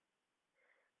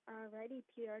Alrighty,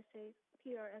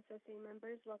 PRSSA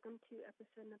members, welcome to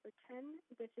episode number 10.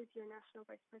 This is your National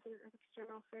Vice President of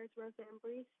External Affairs, Rosa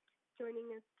Ambrose.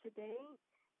 Joining us today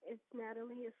is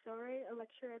Natalie Asare, a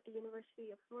lecturer at the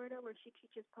University of Florida, where she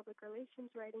teaches public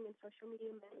relations, writing, and social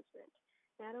media management.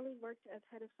 Natalie worked as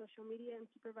head of social media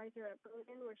and supervisor at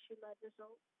Bowdoin, where she led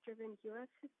result-driven U.S.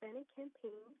 Hispanic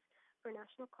campaigns for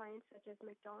national clients such as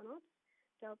McDonald's,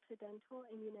 Delta Dental,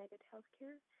 and United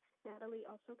Healthcare. Natalie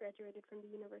also graduated from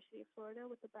the University of Florida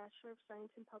with a Bachelor of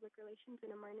Science in Public Relations and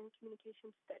a minor in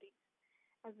Communication Studies.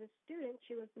 As a student,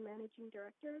 she was the managing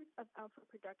director of Alpha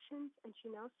Productions, and she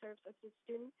now serves as the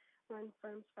student-run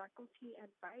firm's faculty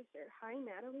advisor. Hi,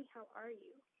 Natalie. How are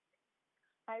you?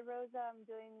 Hi, Rosa. I'm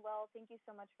doing well. Thank you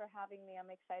so much for having me.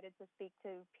 I'm excited to speak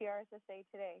to PRSSA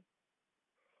today.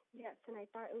 Yes, and I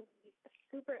thought it would be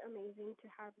super amazing to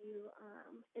have you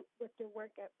with your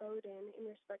work at Bowdoin in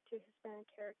respect to Hispanic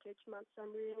Heritage Month. So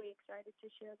I'm really excited to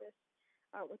share this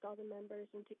with all the members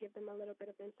and to give them a little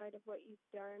bit of insight of what you've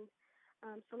done.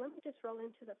 So let me just roll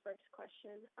into the first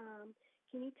question.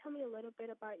 Can you tell me a little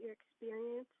bit about your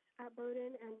experience at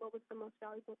Bowdoin and what was the most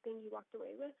valuable thing you walked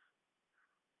away with?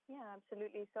 Yeah,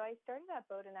 absolutely. So I started at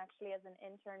Bowdoin actually as an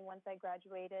intern once I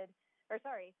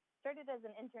started as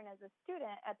an intern as a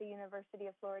student at the University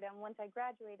of Florida. And once I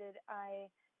graduated, I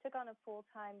took on a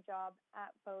full-time job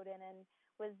at Bowdoin and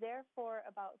was there for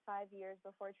about 5 years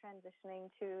before transitioning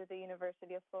to the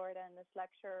University of Florida in this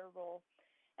lecturer role.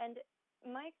 And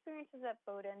my experiences at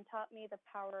Bowdoin taught me the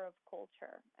power of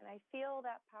culture. And I feel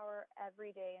that power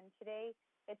every day. And today,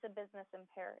 it's a business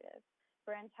imperative.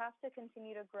 Brands have to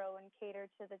continue to grow and cater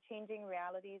to the changing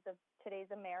realities of today's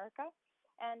America.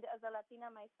 And as a Latina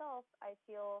myself, I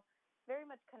feel very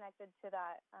much connected to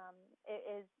that. It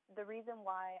is the reason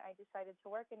why I decided to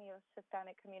work in U.S.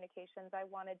 Hispanic communications. I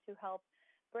wanted to help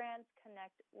brands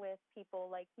connect with people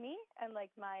like me and like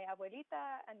my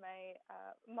abuelita and my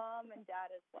mom and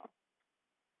dad as well.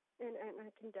 And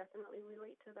I can definitely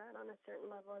relate to that on a certain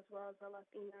level as well as a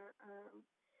Latina.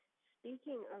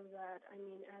 Speaking of that, I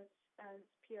mean, as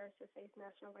PRSSA's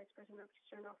National Vice President of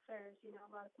External Affairs, a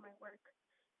lot of my work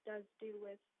does do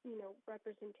with,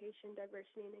 representation,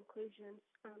 diversity, and inclusion.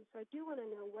 So I do want to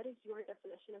know, what is your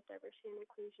definition of diversity and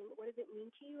inclusion? What does it mean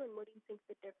to you, and what do you think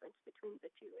the difference between the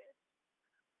two is?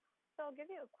 So I'll give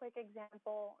you a quick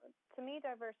example. To me,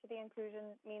 diversity and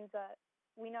inclusion means that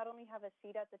we not only have a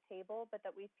seat at the table, but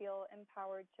that we feel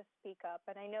empowered to speak up.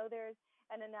 And I know there's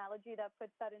an analogy that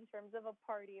puts that in terms of a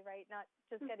party, right? Not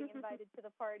just getting invited to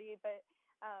the party, but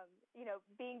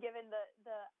being given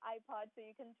the iPod so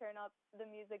you can turn up the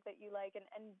music that you like and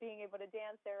being able to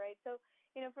dance there, right? So,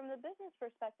 from the business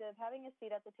perspective, having a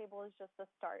seat at the table is just a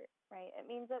start, right? It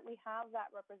means that we have that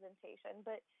representation,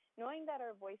 but knowing that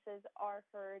our voices are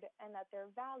heard and that they're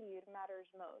valued matters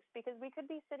most, because we could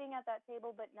be sitting at that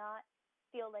table but not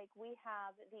feel like we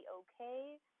have the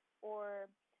okay, or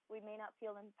we may not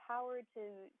feel empowered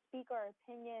to speak our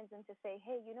opinions and to say,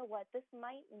 hey, you know what, this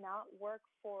might not work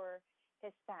for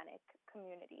Hispanic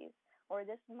communities, or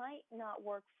this might not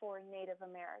work for Native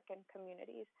American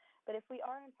communities. But if we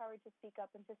are empowered to speak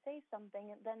up and to say something,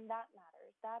 then that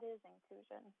matters. That is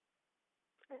inclusion.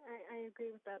 I agree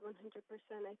with that 100%.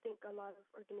 I think a lot of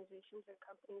organizations and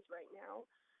companies right now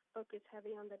focus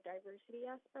heavy on the diversity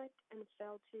aspect and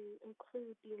fail to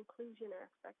include the inclusion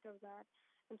aspect of that.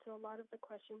 And so a lot of the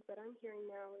questions that I'm hearing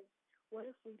now is, what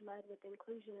if we led with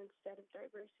inclusion instead of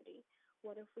diversity?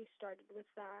 What if we started with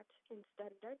that instead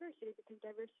of diversity? Because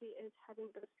diversity is having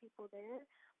those people there.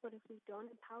 What if we don't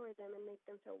empower them and make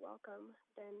them feel welcome?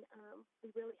 Then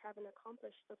we really haven't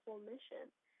accomplished the full mission.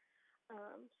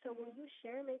 So will you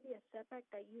share maybe a setback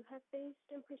that you have faced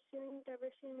in pursuing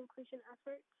diversity and inclusion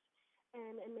efforts,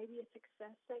 and maybe a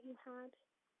success that you had?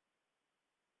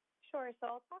 Sure. So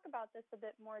I'll talk about this a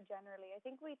bit more generally. I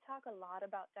think we talk a lot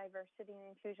about diversity and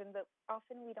inclusion, but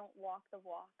often we don't walk the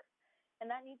walk. And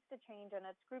that needs to change, and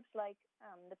it's groups like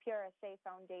the PRSA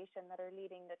Foundation that are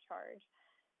leading the charge.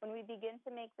 When we begin to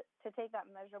take that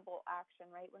measurable action,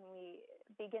 right, when we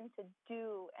begin to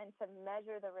do and to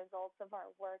measure the results of our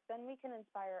work, then we can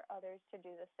inspire others to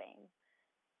do the same.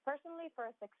 Personally, for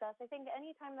a success, I think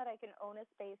any time that I can own a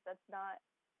space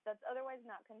that's otherwise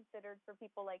not considered for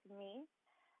people like me,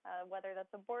 whether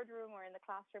that's a boardroom or in the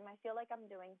classroom, I feel like I'm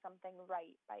doing something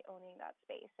right by owning that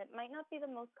space. It might not be the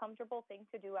most comfortable thing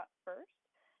to do at first,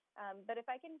 but if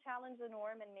I can challenge the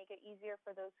norm and make it easier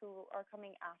for those who are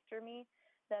coming after me,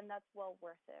 then that's well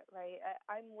worth it, right?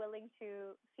 I'm willing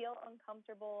to feel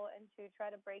uncomfortable and to try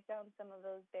to break down some of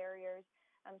those barriers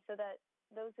so that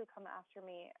those who come after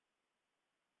me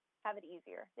have it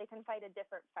easier. They can fight a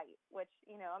different fight, which,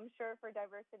 I'm sure for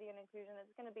diversity and inclusion,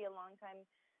 it's going to be a long time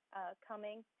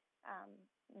coming.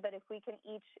 But if we can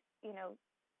each,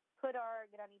 put our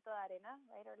granito de arena,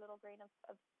 right, our little grain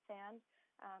of sand,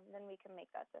 then we can make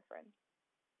that difference.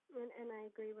 And I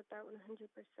agree with that 100%.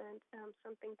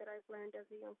 Something that I've learned as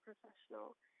a young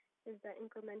professional is that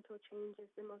incremental change is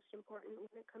the most important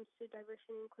when it comes to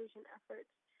diversity and inclusion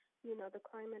efforts. The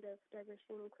climate of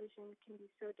diversity and inclusion can be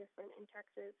so different in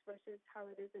Texas versus how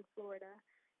it is in Florida.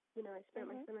 I spent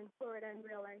my summer in Florida and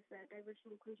realized that diversity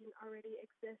and inclusion already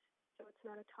exists, so it's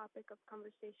not a topic of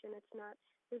conversation.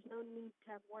 There's no need to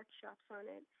have workshops on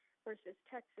it versus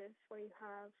Texas, where you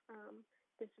have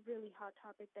this really hot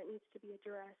topic that needs to be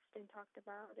addressed and talked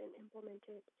about and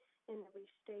implemented in every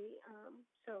state.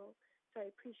 So I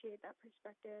appreciate that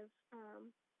perspective.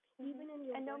 Even in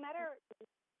your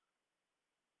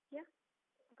yeah.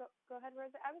 Go ahead,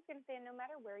 Rosa. I was going to say, no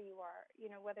matter where you are,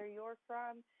 whether you're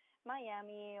from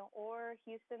Miami or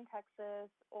Houston,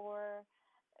 Texas, or,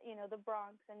 the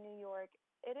Bronx in New York,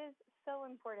 it is so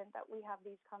important that we have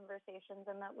these conversations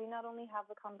and that we not only have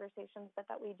the conversations, but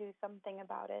that we do something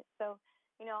about it. So,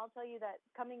 I'll tell you that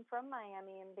coming from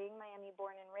Miami and being Miami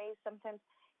born and raised, sometimes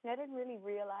I didn't really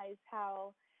realize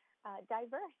how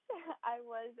diverse I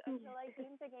was until I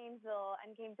came to Gainesville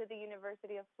and came to the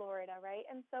University of Florida, right?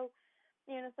 And so,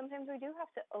 sometimes we do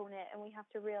have to own it, and we have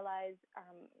to realize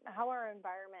how our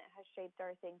environment has shaped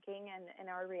our thinking and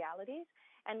our realities.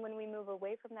 And when we move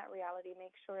away from that reality,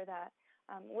 make sure that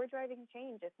we're driving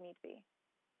change if need be.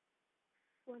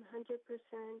 100%.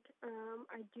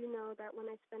 I do know that when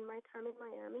I spend my time in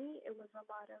Miami, it was a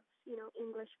lot of,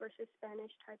 English versus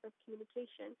Spanish type of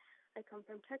communication. I come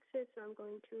from Texas, so I'm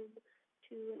going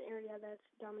to an area that's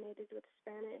dominated with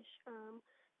Spanish.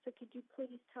 So could you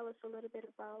please tell us a little bit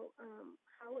about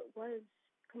how it was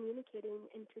communicating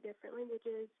in two different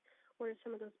languages? What are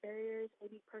some of those barriers,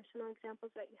 maybe personal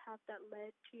examples that you have that led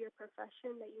to your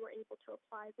profession that you were able to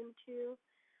apply them to?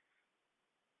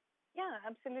 Yeah,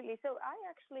 absolutely. So I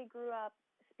actually grew up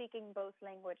speaking both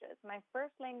languages. My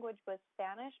first language was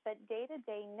Spanish, but day to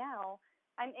day now,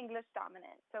 I'm English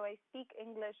dominant. So I speak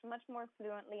English much more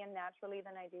fluently and naturally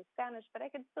than I do Spanish, but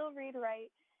I can still read, write,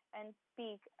 and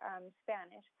speak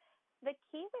Spanish. The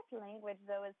key with language,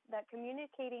 though, is that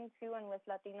communicating to and with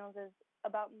Latinos is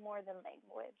about more than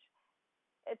language.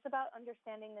 It's about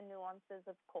understanding the nuances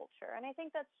of culture. And I think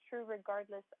that's true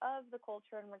regardless of the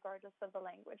culture and regardless of the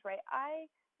language, right? I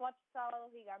watched Sábado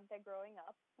Gigante growing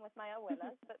up with my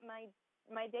abuelas, but my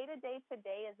day-to-day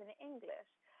today is in English.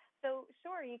 So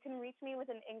sure, you can reach me with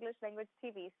an English language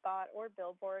TV spot or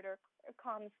billboard or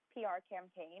comms PR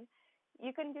campaign.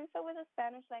 You can do so with a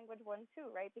Spanish language one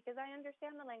too, right? Because I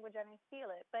understand the language and I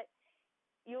feel it. But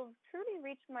you'll truly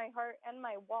reach my heart and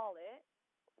my wallet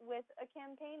with a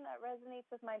campaign that resonates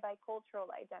with my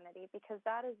bicultural identity, because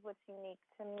that is what's unique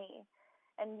to me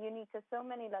and unique to so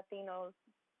many Latinos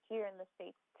here in the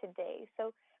States today. So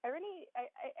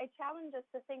I challenge us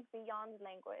to think beyond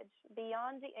language,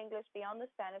 beyond the English, beyond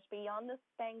the Spanish, beyond the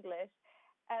Spanglish.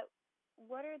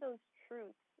 What are those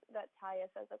truths that tie us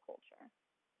as a culture?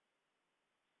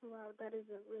 Wow, that is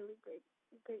a really great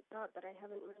thought that I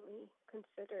haven't really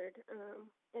considered.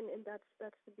 And that's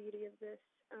the beauty of this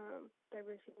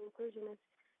diversity and inclusion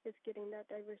is getting that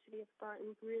diversity of thought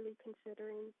and really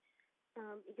considering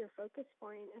your focus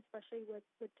point, especially with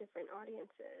different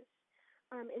audiences.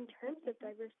 In terms of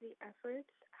diversity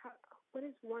efforts, what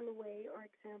is one way or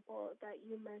example that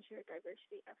you measure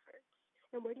diversity efforts?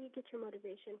 And where do you get your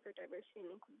motivation for diversity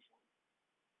and inclusion?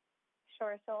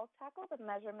 Sure. So I'll tackle the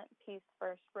measurement piece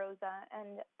first, Rosa.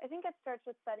 And I think it starts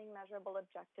with setting measurable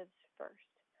objectives first.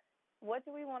 What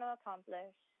do we want to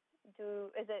accomplish?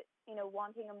 Is it,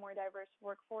 wanting a more diverse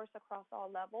workforce across all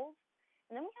levels?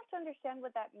 And then we have to understand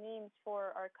what that means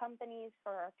for our companies,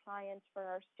 for our clients, for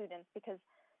our students, because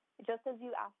just as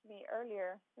you asked me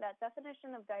earlier, that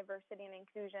definition of diversity and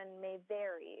inclusion may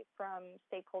vary from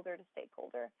stakeholder to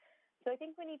stakeholder. So I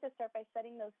think we need to start by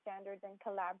setting those standards and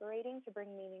collaborating to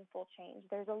bring meaningful change.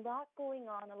 There's a lot going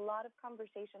on, a lot of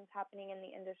conversations happening in the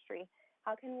industry.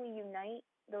 How can we unite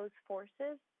those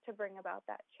forces to bring about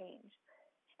that change?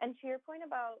 And to your point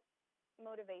about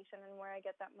motivation and where I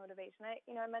get that motivation, I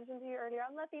mentioned to you earlier,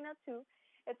 I'm Latina too.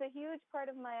 It's a huge part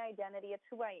of my identity. It's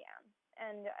who I am.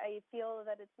 And I feel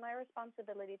that it's my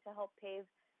responsibility to help pave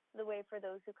the way for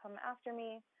those who come after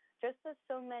me, just as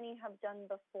so many have done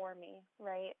before me,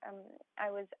 right? I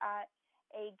was at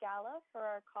a gala for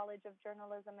our College of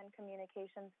Journalism and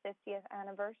Communications 50th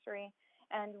anniversary,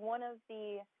 and one of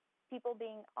the people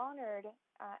being honored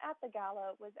at the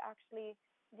gala was actually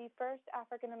the first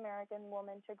African-American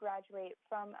woman to graduate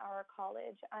from our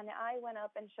college. And I went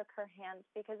up and shook her hand,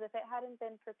 because if it hadn't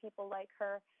been for people like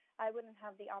her, I wouldn't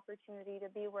have the opportunity to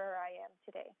be where I am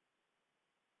today.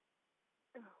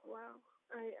 Oh, wow.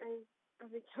 I, as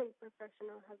a young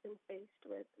professional, have been faced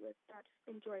with that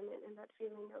enjoyment and that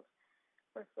feeling of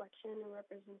reflection and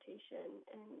representation,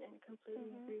 and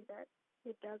completely agree that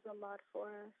it does a lot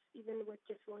for us, even with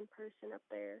just one person up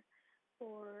there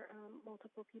or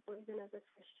multiple people, even as a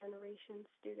first generation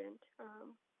student,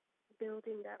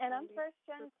 building that. And I'm first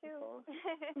gen too.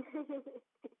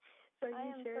 So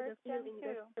you share the feeling.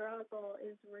 The struggle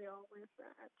is real with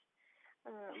that.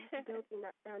 Building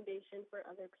that foundation for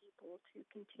other people to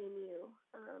continue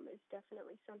is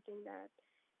definitely something that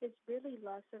is really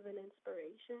less of an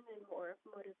inspiration and more of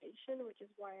motivation, which is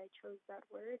why I chose that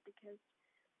word, because,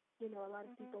 you know, a lot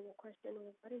of people will question,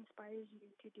 well, what inspires you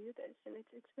to do this? And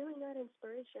it's really not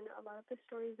inspiration. A lot of the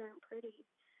stories aren't pretty.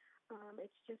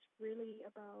 It's just really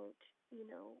about, you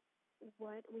know,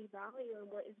 what we value and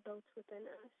what is built within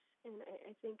us. And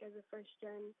I think as a first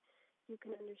gen, you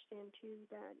can understand too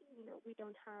that, you know, we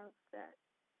don't have that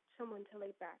someone to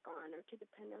lay back on or to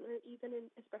depend on, or even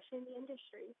especially in the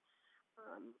industry,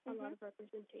 a lot of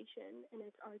representation, and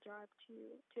it's our job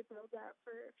to build that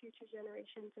for future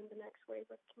generations and the next wave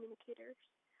of communicators.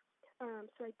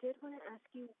 So I did want to ask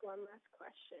you one last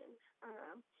question.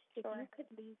 If you could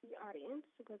leave the audience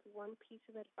with one piece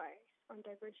of advice on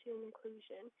diversity and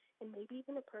inclusion, and maybe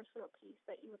even a personal piece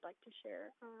that you would like to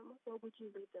share, what would you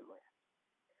leave them with?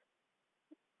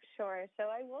 Sure.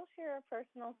 So I will share a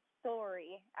personal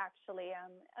story, actually.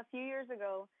 A few years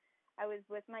ago, I was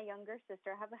with my younger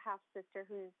sister. I have a half-sister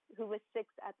who was 6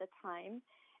 at the time,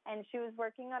 and she was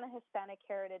working on a Hispanic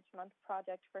Heritage Month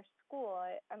project for school.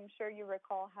 I'm sure you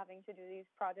recall having to do these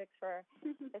projects for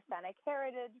Hispanic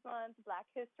Heritage Month, Black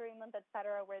History Month, et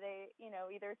cetera, where they, you know,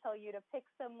 either tell you to pick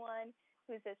someone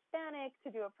who's Hispanic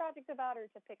to do a project about or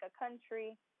to pick a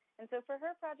country. And so for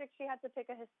her project, she had to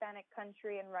pick a Hispanic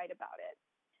country and write about it.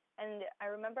 And I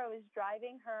remember I was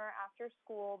driving her after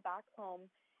school back home,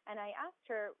 and I asked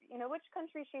her, you know, which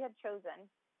country she had chosen.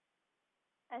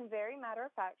 And very matter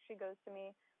of fact, she goes to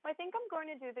me, well, I think I'm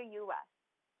going to do the U.S.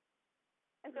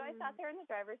 And so I sat there in the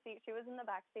driver's seat. She was in the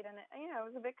back seat, and, you know, I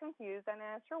was a bit confused. And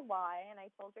I asked her why, and I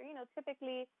told her, you know,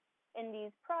 typically in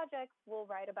these projects, we'll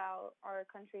write about our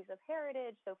countries of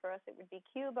heritage. So for us, it would be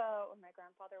Cuba, or my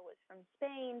grandfather was from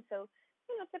Spain. So,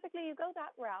 you know, typically you go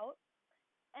that route.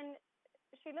 And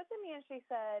she looked at me and she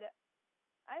said,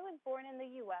 I was born in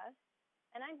the U.S.,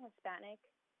 and I'm Hispanic,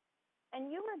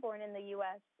 and you were born in the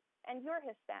U.S., and you're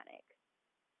Hispanic.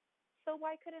 So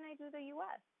why couldn't I do the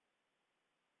U.S.?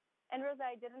 And Rosa,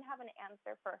 I didn't have an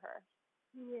answer for her.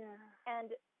 Yeah.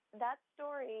 And that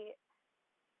story,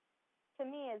 to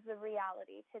me, is the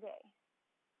reality today,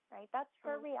 right? That's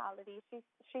her reality.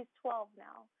 She's 12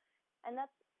 now, and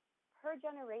that's her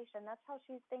generation. That's how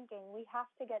she's thinking. We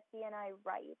have to get D&I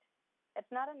right.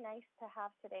 It's not a nice to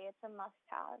have today. It's a must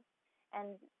have.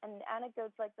 And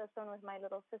anecdotes like this one with my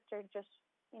little sister just,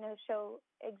 you know, show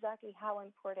exactly how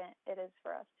important it is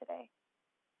for us today.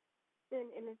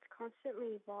 And it's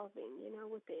constantly evolving, you know,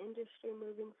 with the industry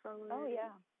moving forward. Oh,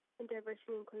 yeah. And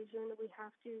diversity and inclusion, we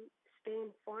have to stay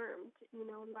informed, you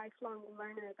know, lifelong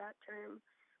learner, that term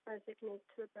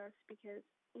resonates with us because,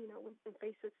 you know, we've been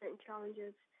faced with certain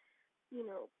challenges, you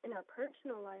know, in our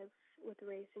personal lives with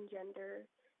race and gender,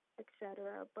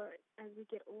 etc. But as we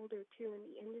get older too in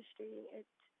the industry,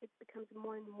 it becomes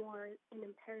more and more an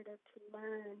imperative to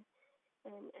learn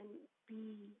and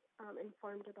be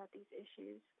informed about these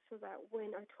issues, so that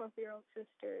when our 12-year-old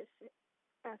sister is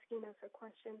asking us a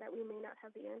question that we may not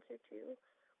have the answer to,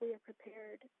 we are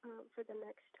prepared for the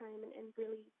next time and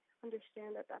really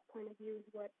understand that that point of view is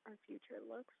what our future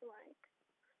looks like.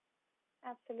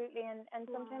 Absolutely. And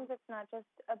sometimes it's not just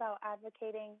about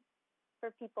advocating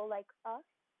for people like us,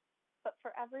 but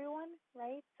for everyone,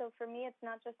 right? So for me, it's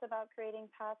not just about creating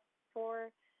paths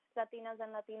for Latinas and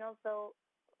Latinos, though,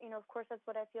 you know, of course, that's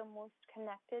what I feel most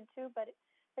connected to, but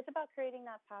it's about creating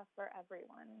that path for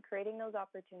everyone, creating those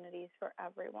opportunities for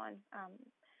everyone.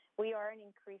 We are an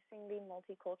increasingly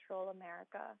multicultural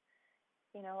America.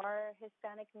 You know, our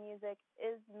Hispanic music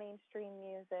is mainstream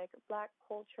music. Black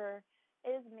culture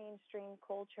is mainstream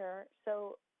culture.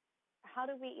 So how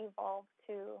do we evolve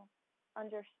to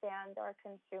understand our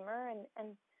consumer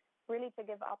and really to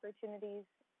give opportunities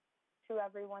to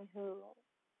everyone who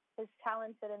is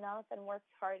talented enough and works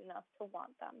hard enough to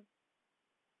want them?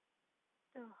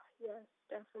 Oh, yes,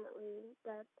 definitely.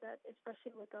 That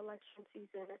especially with the election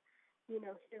season, you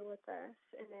know, here with us,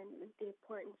 and then the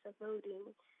importance of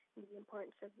voting, and the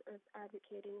importance of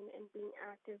advocating and being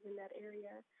active in that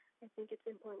area. I think it's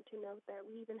important to note that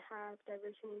we even have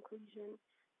diversity and inclusion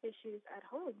issues at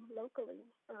home, locally,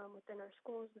 within our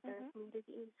schools, within our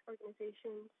communities,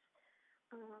 organizations.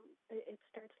 It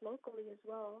starts locally as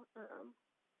well.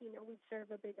 We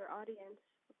serve a bigger audience,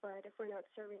 but if we're not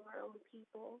serving our own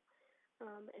people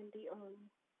and the own,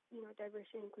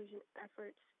 diversity and inclusion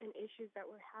efforts and issues that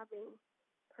we're having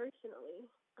personally,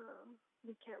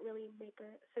 we can't really make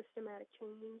a systematic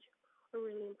change or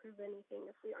really improve anything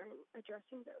if we aren't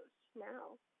addressing those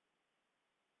now.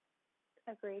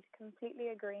 Agreed.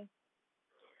 Completely agree.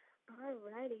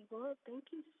 Alrighty. Well, thank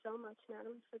you so much,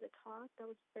 Natalie, for the talk. That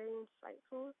was very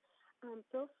insightful.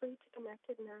 Feel free to connect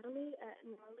with Natalie at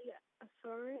Natalie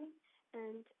Asore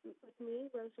and with me,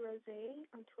 Rose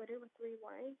on Twitter with 3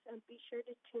 Ys. Be sure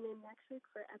to tune in next week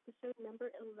for episode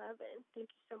number 11.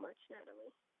 Thank you so much,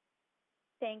 Natalie.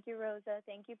 Thank you, Rosa.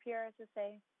 Thank you,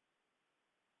 PRSSA.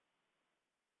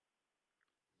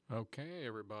 Okay,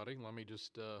 everybody, let me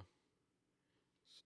just